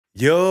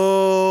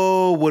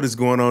Yo, what is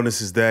going on?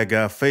 This is That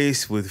Guy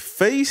Face with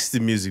Face the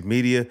Music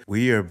Media.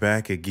 We are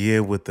back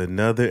again with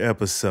another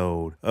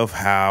episode of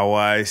How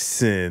I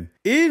Synth.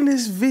 In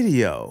this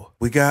video,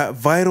 we got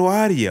Vital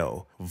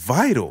Audio.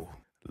 Vital.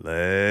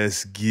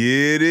 Let's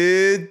get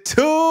into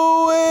it.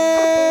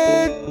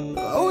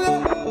 Oh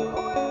yeah.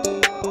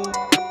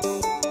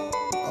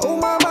 Oh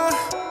mama.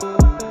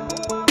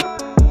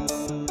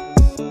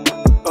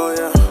 Oh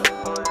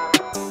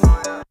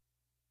yeah.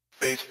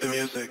 Face the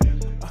music.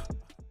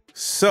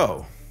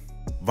 So,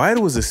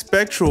 Vital is a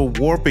spectral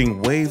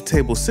warping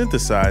wavetable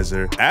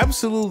synthesizer,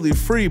 absolutely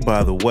free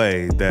by the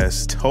way,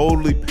 that's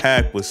totally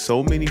packed with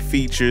so many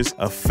features,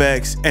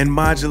 effects, and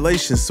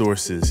modulation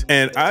sources.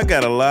 And I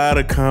got a lot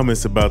of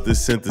comments about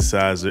this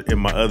synthesizer in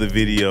my other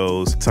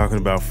videos talking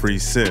about free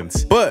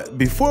synths. But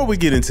before we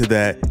get into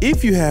that,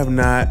 if you have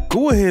not,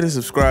 go ahead and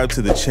subscribe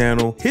to the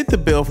channel, hit the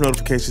bell for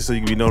notifications so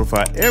you can be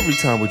notified every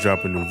time we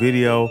drop a new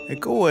video,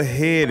 and go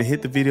ahead and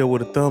hit the video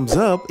with a thumbs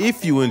up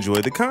if you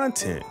enjoy the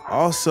content.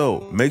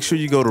 Also, make sure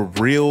you go to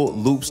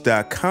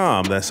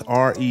realloops.com, that's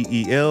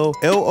REELLOOPS,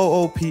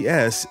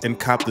 and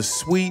cop the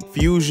Sweet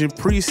Fusion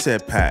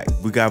preset pack.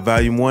 We got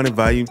volume 1 and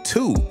volume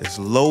 2. It's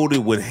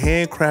loaded with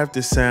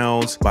handcrafted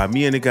sounds by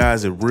me and the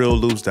guys at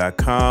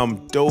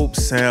realloops.com. Dope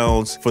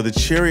sounds for the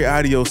Cherry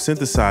Audio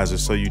synthesizer,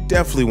 so you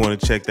definitely want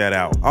to check that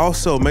out.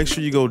 Also, make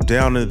sure you go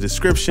down in the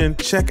description,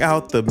 check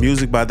out the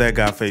Music by That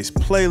Guy Face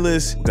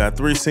playlist. We got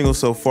 3 singles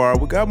so far.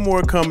 We got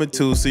more coming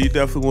too, so you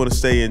definitely want to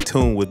stay in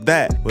tune with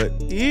that. But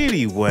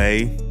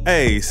anyway,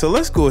 hey, so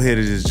let's go ahead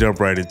and just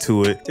jump right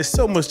into it. It's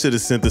so much to the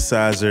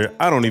synthesizer,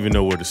 I don't even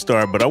know where to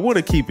start, but I want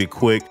to keep it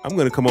quick. I'm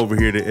going to come over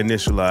here to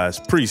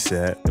initialize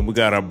preset, and we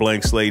got our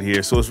blank slate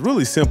here. So it's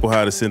really simple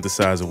how the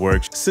synthesizer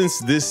works. Since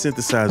this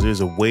synthesizer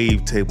is a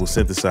wavetable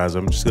synthesizer,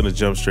 I'm just going to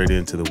jump straight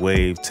into the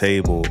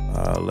wavetable.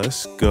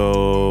 Let's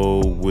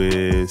go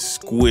with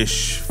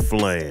Squish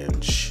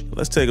Flange.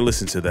 Let's take a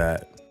listen to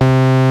that.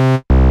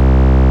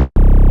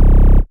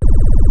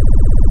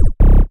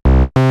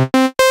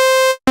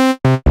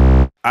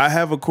 I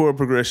have a chord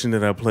progression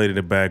that I played in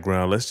the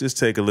background. Let's just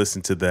take a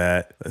listen to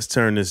that. Let's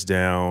turn this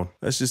down.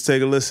 Let's just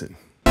take a listen.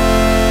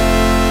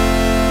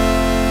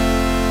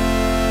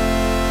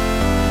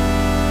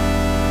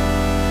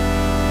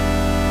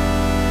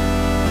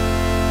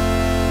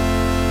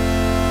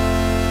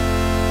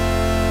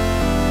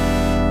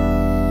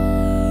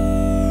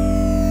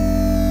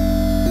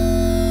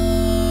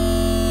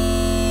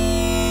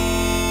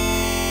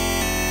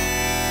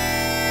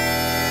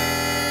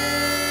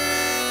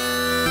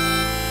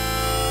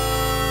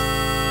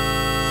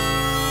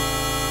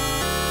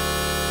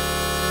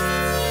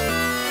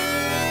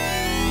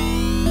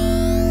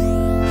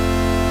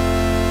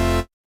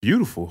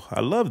 Beautiful.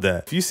 I love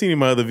that. If you've seen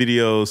my other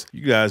videos,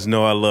 you guys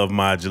know I love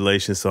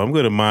modulation, so I'm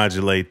going to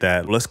modulate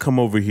that. Let's come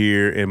over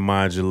here and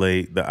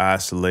modulate the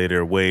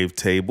oscillator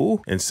wavetable.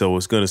 And so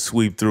it's going to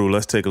sweep through.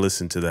 Let's take a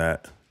listen to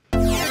that.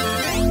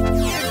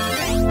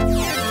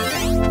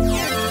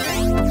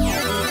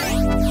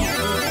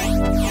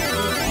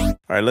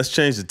 All right, let's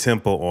change the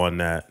tempo on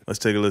that. Let's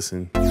take a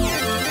listen.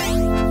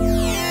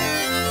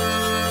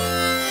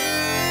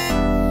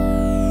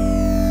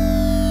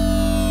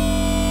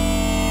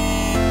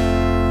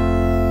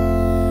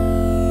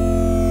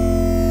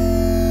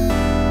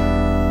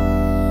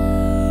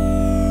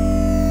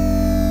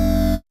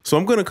 So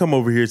I'm going to come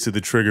over here to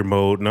the trigger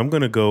mode and I'm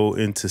going to go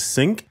into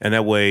sync, and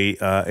that way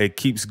it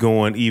keeps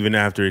going even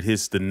after it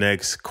hits the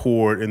next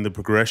chord in the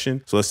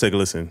progression. So let's take a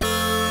listen.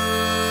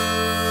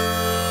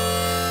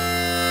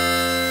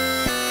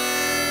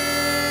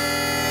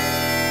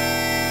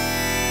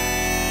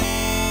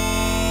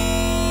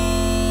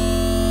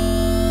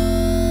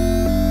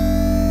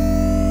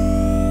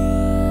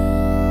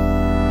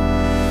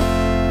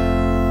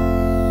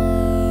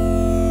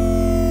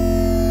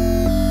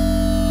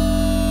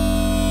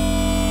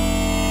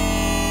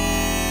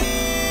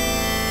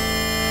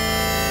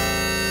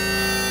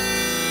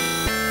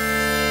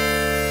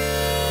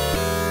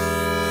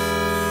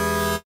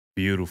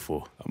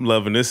 Beautiful. I'm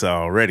loving this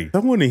already. I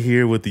want to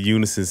hear what the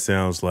Unison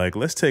sounds like.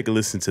 Let's take a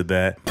listen to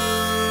that.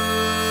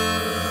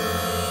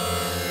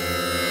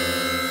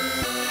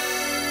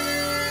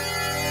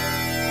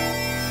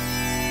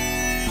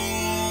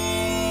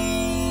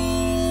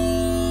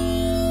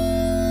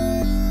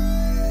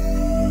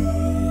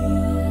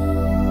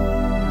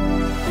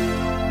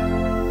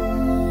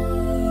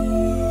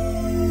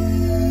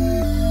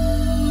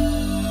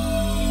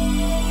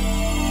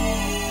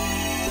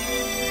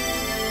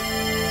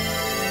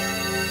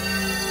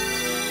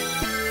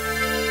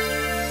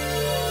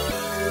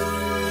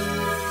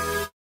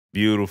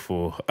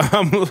 Beautiful.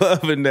 I'm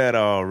loving that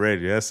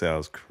already. That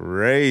sounds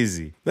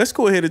crazy. Let's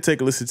go ahead and take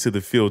a listen to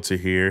the filter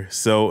here.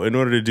 So in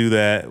order to do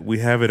that, we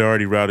have it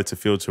already routed to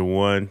filter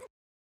 1.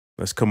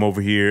 Let's come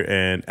over here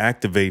and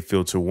activate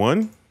filter 1.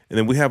 And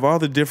then we have all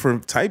the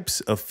different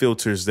types of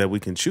filters that we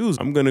can choose.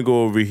 I'm going to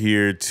go over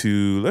here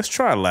to, let's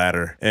try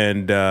ladder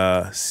and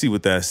see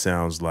what that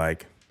sounds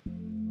like.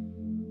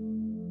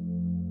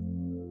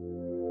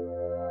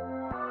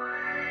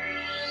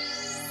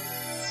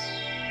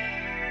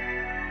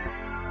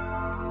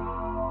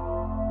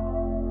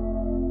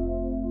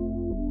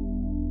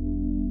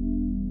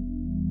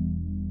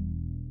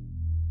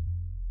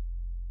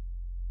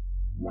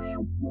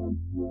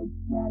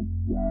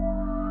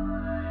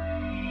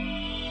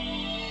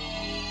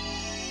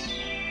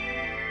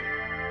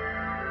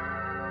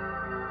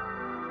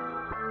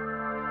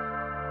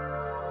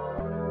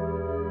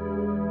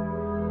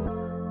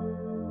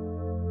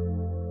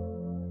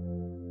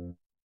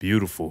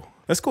 Beautiful.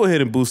 Let's go ahead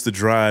and boost the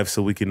drive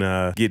so we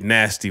can get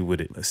nasty with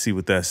it. Let's see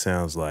what that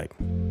sounds like.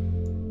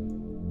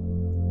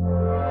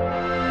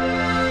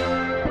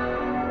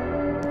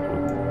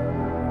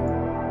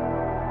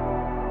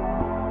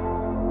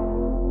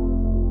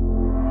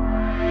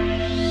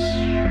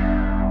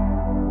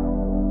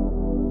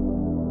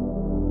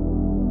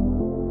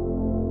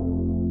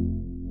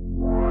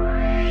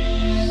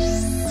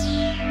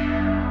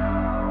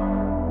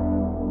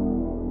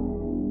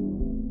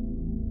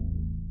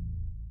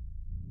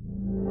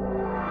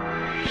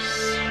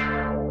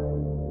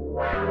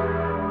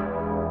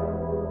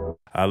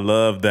 I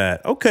love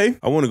that. Okay,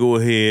 I want to go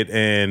ahead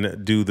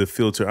and do the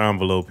filter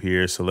envelope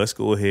here. So let's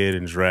go ahead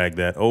and drag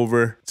that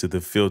over to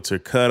the filter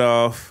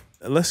cutoff.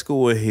 Let's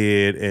go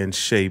ahead and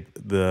shape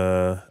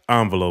the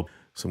envelope.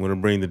 So I'm going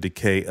to bring the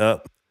decay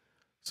up,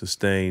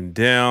 sustain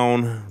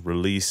down,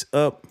 release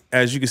up.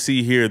 As you can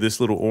see here, this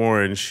little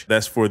orange,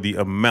 that's for the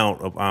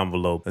amount of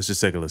envelope. Let's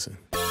just take a listen.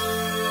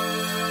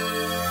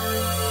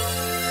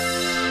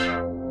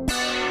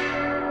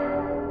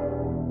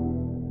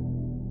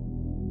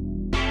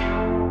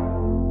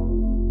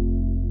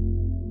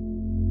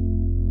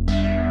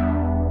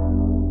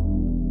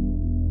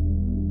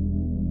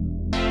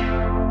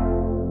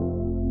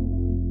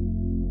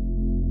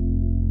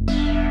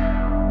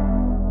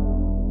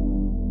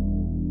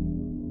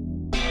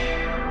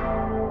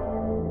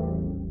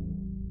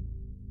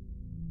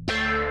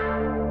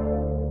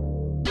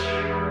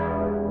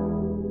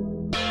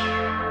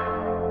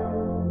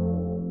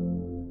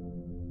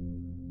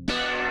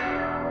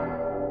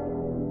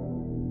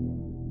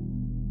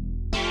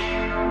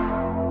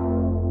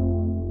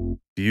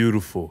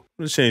 Beautiful.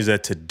 I'm gonna change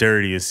that to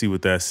dirty and see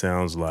what that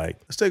sounds like.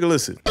 Let's take a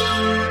listen.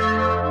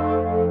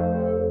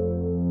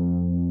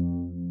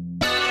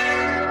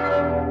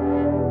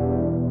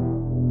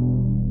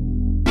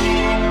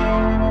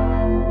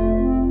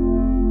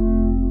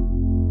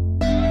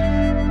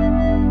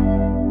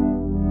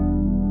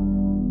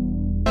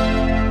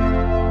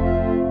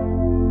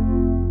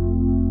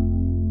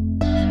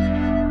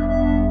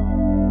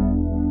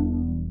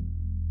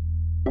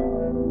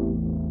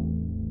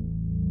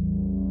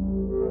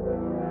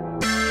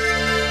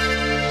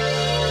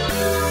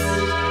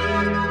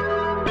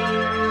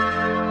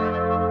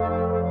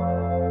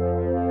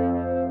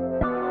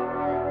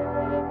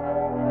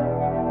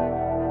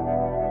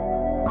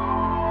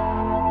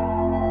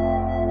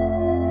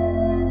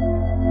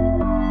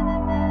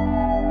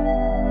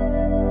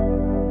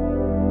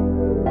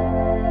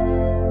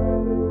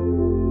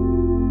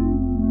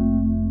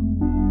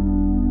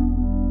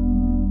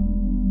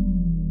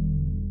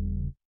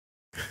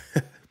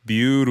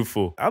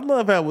 Beautiful. I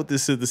love how with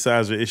this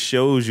synthesizer, it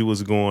shows you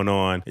what's going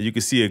on and you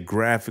can see a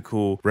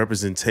graphical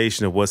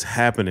representation of what's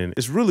happening.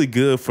 It's really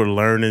good for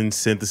learning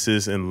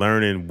synthesis and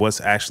learning what's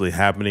actually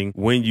happening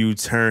when you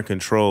turn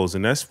controls.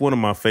 And that's one of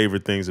my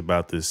favorite things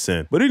about this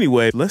synth. But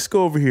anyway, let's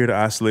go over here to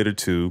Oscillator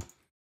 2.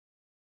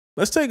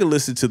 Let's take a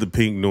listen to the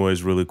pink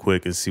noise really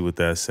quick and see what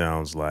that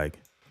sounds like.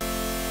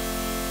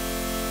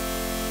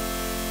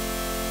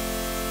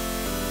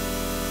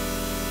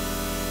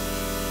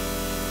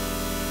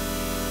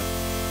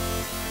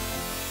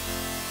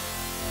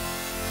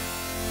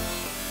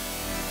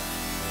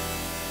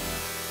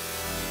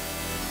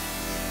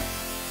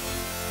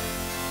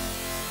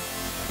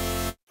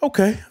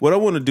 Okay, what I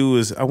want to do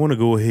is I want to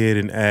go ahead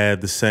and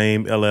add the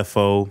same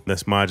LFO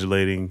that's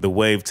modulating the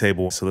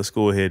wavetable. So let's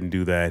go ahead and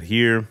do that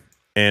here.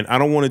 And I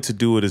don't want it to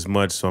do it as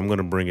much, so I'm going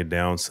to bring it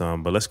down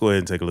some, but let's go ahead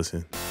and take a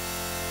listen.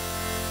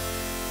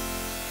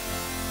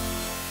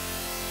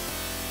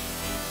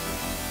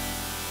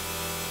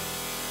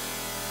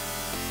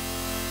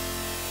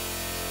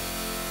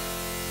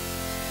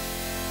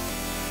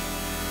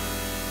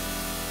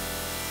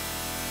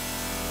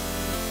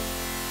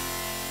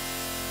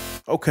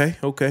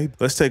 Okay.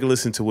 Let's take a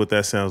listen to what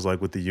that sounds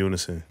like with the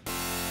Unison.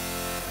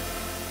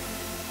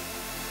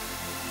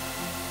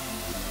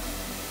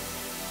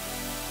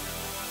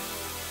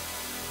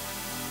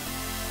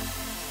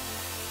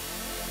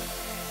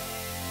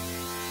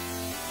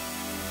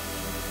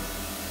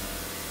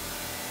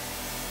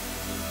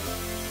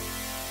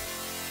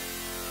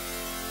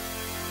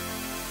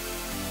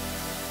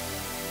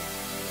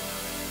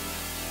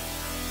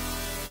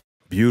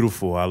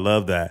 Beautiful. I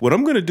love that. What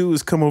I'm going to do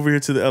is come over here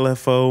to the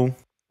LFO.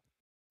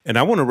 And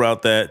I want to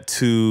route that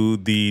to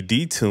the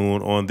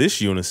detune on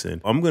this Unison.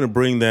 I'm going to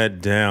bring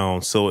that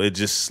down so it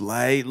just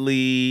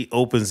slightly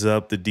opens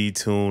up the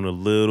detune a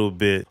little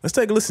bit. Let's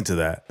take a listen to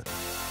that.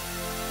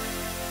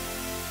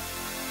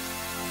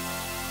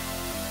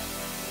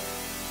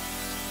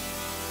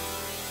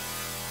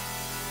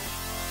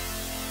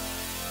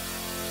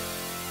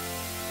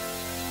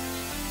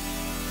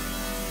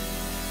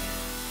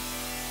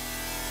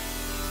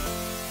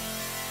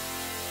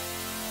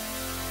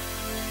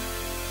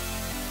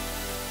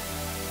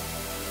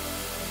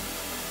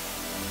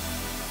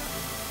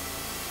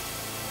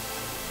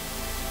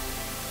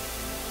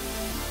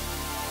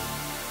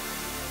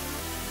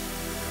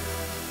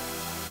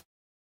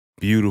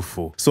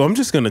 Beautiful. So I'm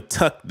just gonna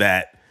tuck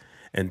that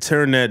and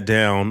turn that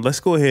down.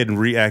 Let's go ahead and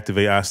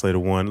reactivate oscillator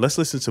 1. Let's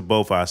listen to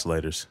both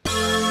oscillators.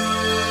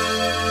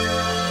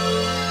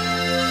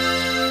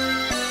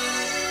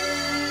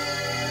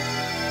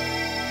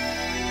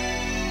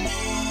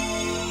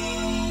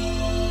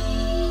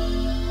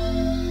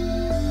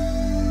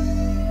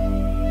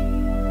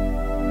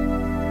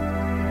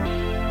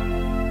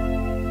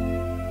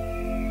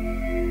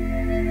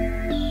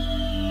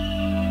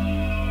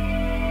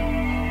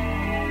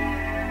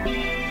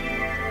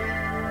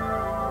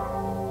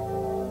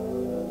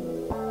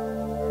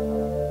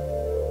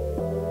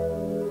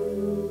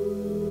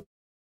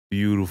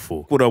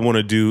 Beautiful. What I want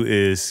to do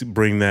is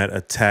bring that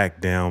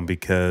attack down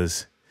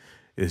because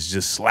it's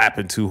just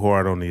slapping too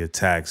hard on the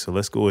attack. So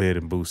let's go ahead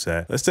and boost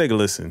that. Let's take a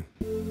listen.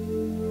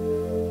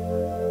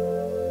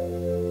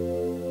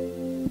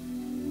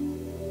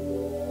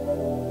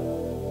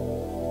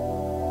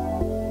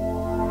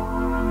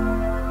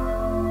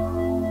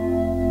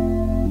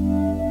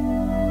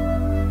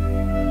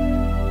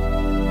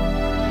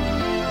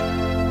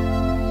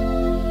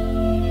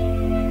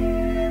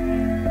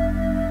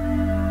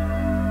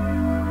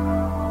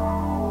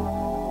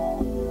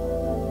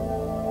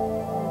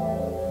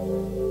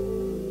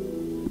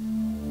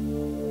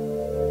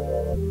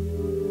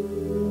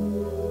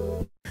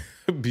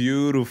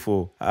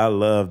 Beautiful. I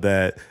love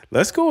that.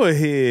 Let's go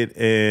ahead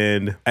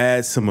and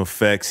add some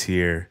effects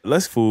here.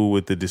 Let's fool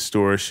with the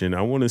distortion.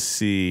 I want to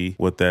see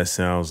what that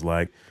sounds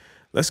like.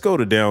 Let's go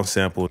to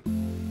downsample.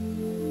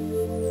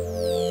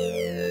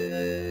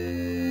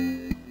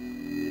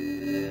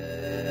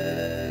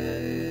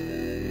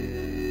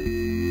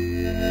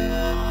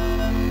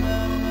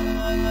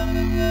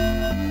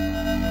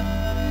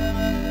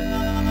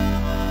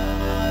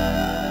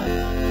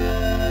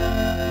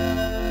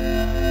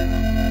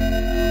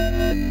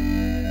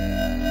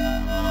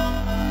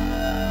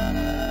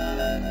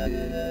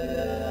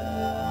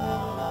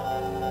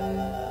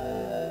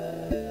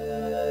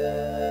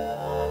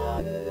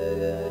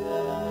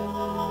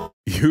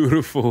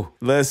 Beautiful.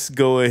 Let's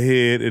go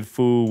ahead and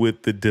fool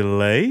with the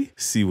delay.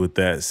 See what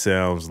that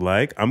sounds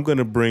like. I'm going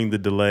to bring the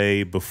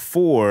delay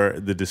before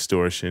the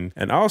distortion.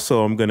 And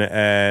also I'm going to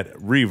add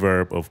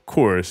reverb, of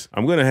course.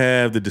 I'm going to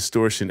have the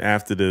distortion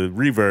after the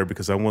reverb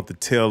because I want the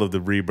tail of the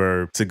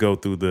reverb to go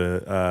through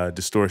the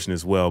distortion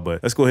as well.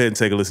 But let's go ahead and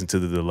take a listen to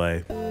the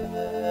delay.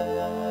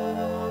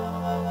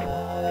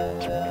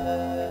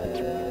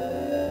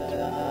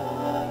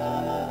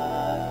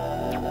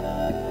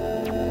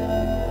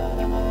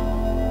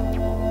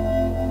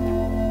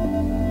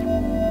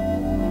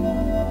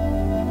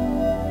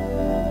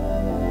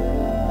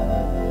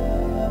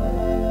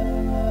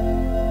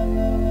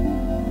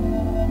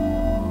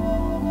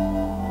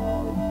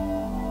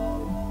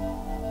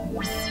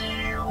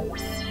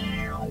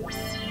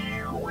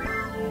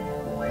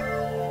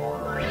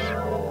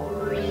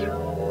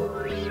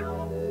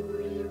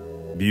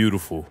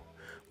 Beautiful.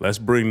 Let's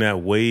bring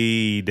that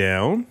way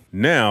down.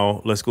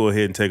 Now, let's go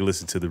ahead and take a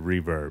listen to the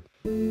reverb.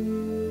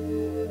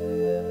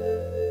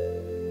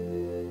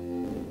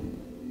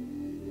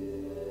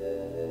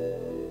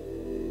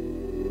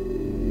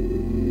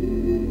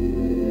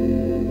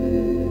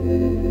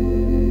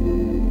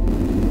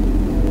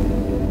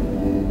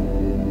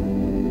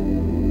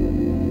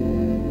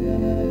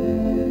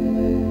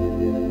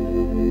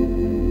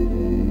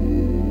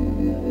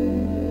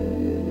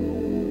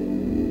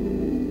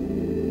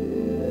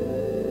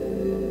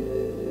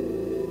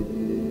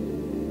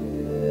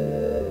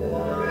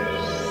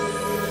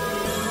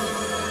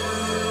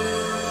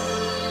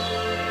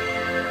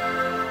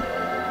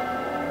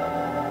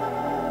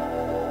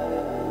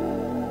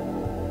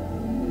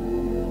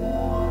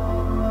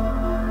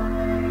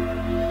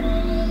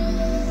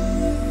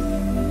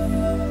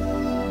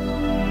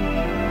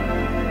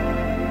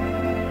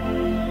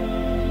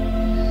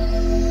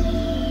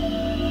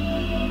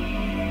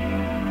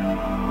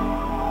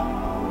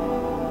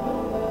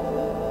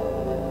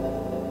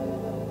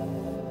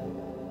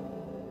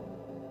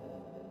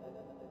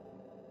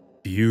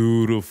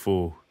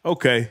 Beautiful.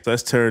 Okay,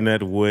 let's turn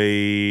that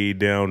way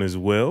down as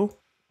well.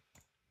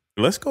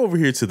 Let's go over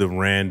here to the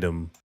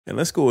random and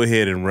let's go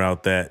ahead and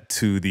route that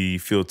to the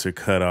filter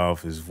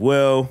cutoff as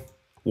well.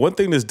 One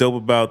thing that's dope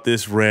about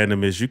this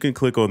random is you can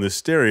click on the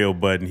stereo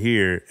button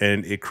here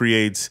and it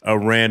creates a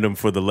random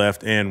for the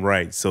left and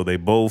right. So they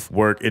both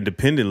work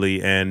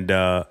independently and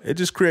it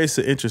just creates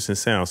an interesting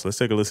sound. So let's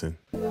take a listen.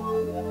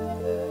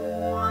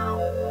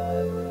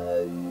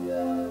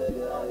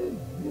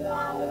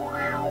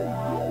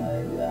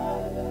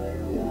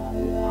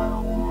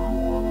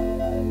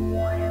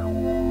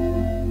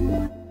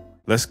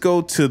 Let's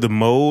go to the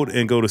mode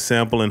and go to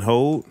sample and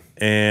hold.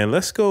 And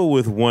let's go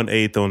with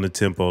 1/8 on the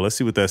tempo. Let's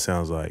see what that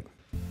sounds like.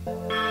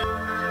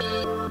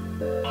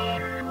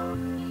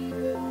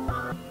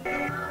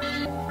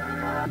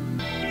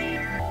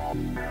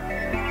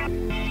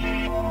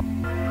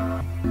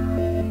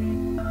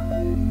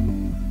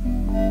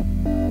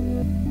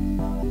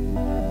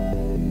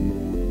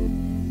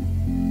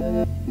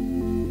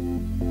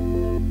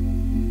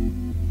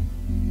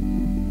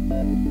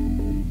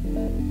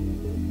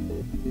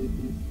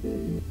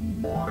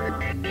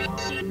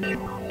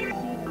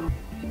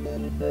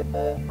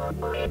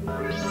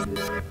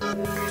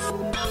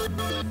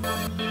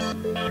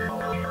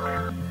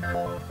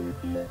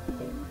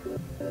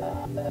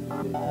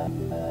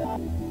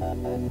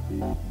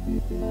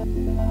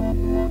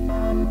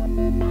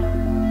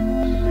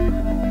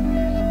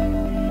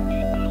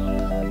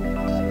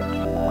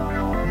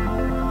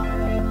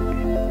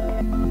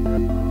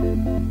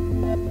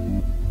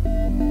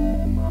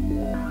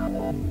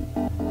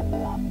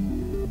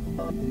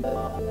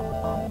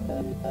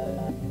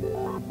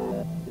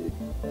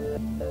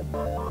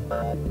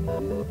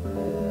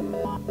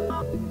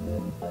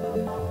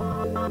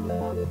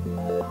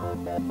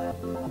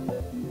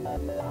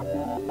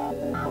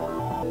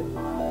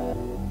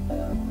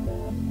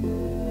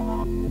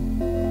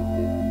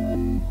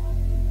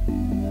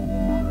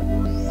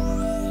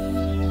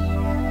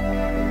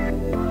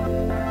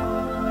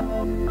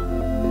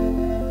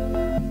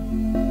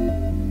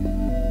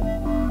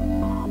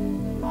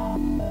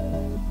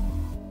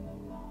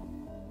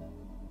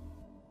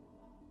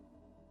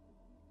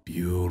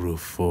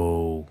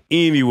 Beautiful.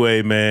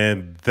 Anyway,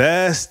 man,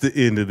 that's the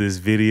end of this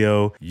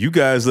video. You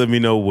guys let me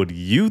know what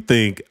you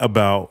think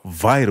about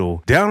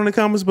Vital down in the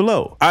comments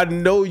below. I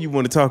know you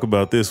want to talk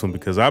about this one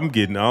because I'm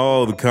getting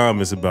all the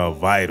comments about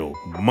Vital.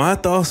 My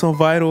thoughts on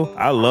Vital,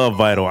 I love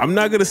Vital. I'm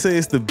not going to say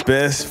it's the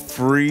best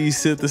free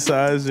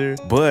synthesizer,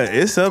 but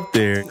it's up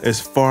there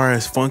as far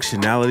as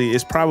functionality.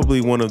 It's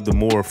probably one of the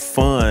more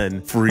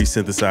fun free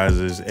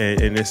synthesizers,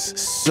 and it's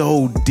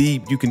so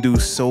deep. You can do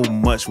so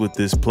much with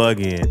this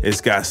plugin.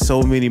 It's got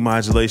so many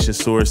modulation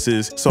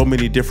sources, so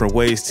many different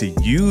ways to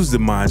use the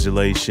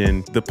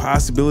modulation. The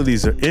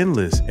possibilities are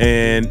endless,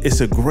 and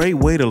it's a great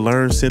way to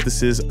learn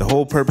synthesis. The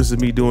whole purpose of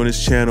me doing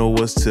this channel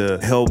was to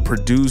help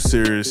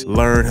producers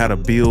learn how to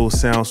build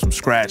sounds from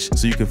scratch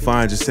so you can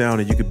find your sound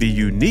and you can be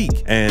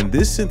unique. And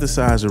this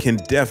synthesizer can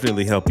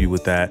definitely help you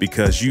with that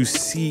because you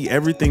see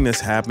everything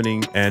that's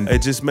happening, and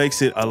it just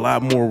makes it a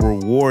lot more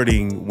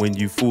rewarding when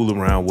you fool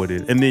around with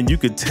it. And then you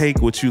could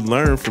take what you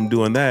learn from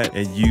doing that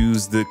and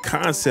use the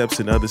concepts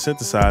in other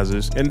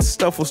synthesizers, and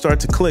stuff will start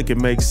to click and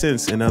make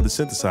sense in other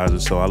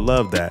synthesizers. So I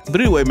love that.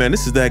 But anyway, man,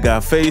 this is that guy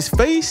Face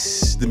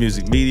the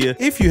Music Media.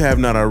 If you have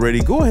not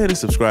already, go ahead and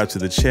subscribe to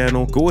the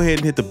channel. Go ahead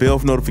and hit the bell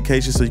for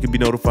notifications so you can be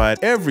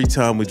notified every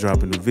time we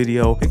drop a new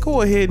video, and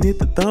go ahead and hit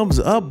the thumbs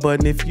up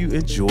button if you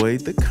enjoyed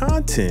the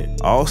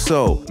content.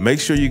 Also, make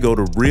sure you go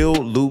to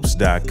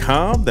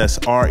realloops.com. That's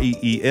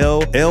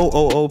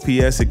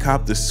REELLOOPS, and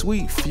cop the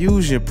Sweet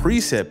Fusion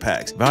preset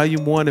packs,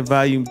 Volume 1 and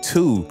Volume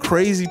 2.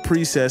 Crazy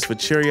presets for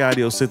Cherry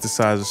Audio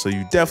synthesizers, so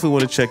you definitely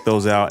want to check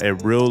those out at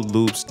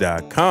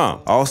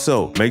realloops.com.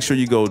 Also, make sure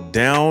you go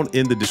down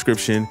in the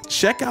description,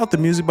 check out the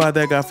Music by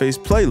That Guy Face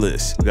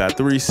playlist. We got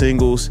 3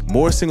 singles,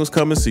 more singles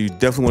coming, so you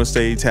definitely want to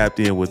stay tapped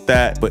in with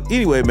that. But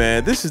anyway,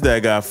 man, this is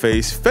That Guy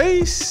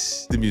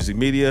Face the Music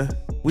Media.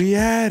 We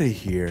out of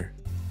here.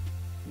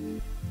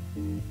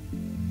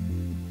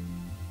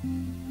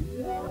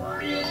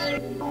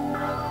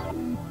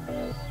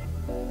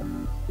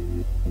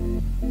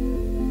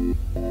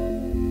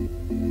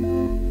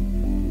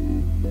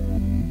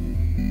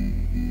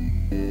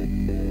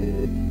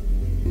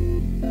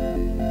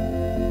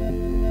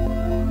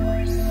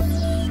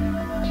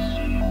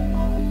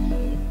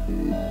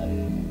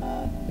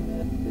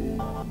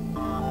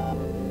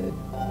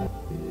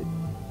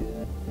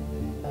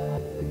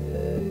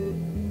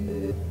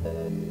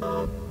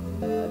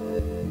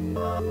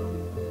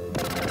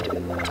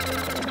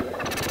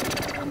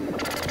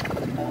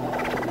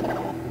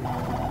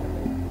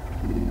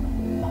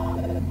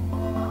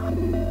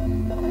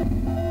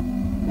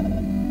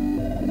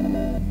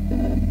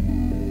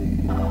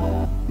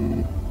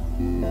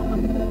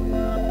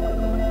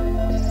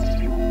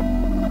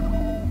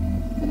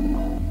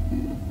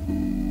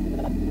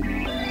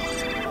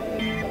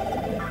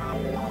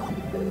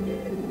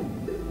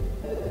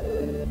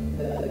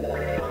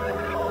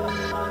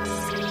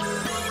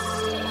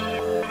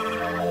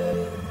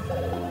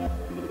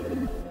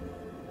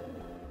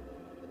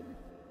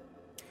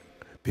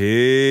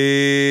 Peace.